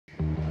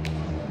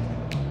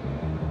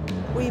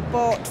We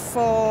bought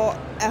for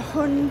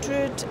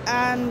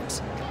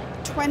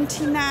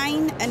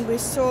 129 and we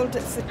sold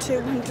it for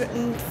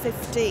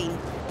 215.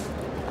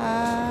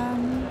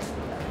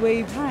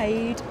 We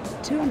paid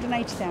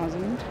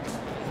 280,000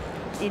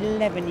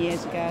 11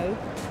 years ago,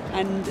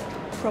 and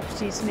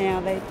properties now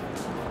they're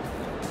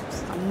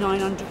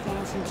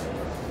 900,000.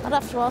 I'd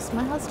have to ask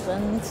my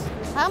husband.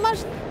 How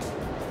much?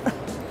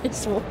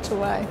 It's walked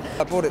away.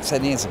 I bought it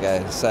 10 years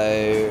ago, so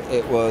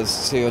it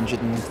was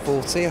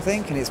 240, I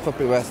think, and it's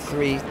probably worth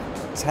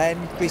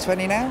 310,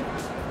 320 now.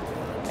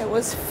 It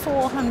was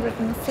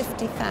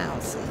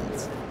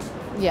 450,000.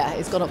 Yeah,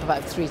 it's gone up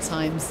about 3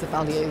 times the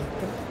value.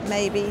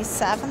 Maybe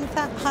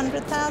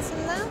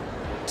 700,000 now?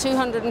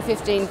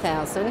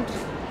 215,000,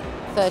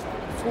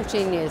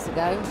 14 years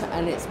ago,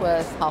 and it's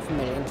worth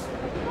 $500,000.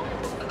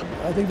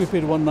 I think we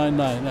paid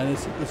 199, and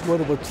it's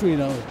worth about 3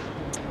 now.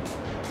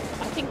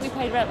 I think we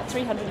paid around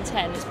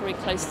 310. It's probably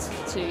close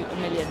to $1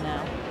 million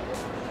now.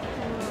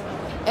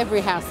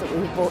 Every house that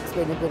we've bought has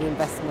been a good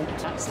investment.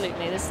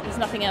 Absolutely. There's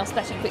nothing else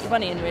better to put your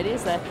money in, really,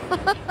 is there?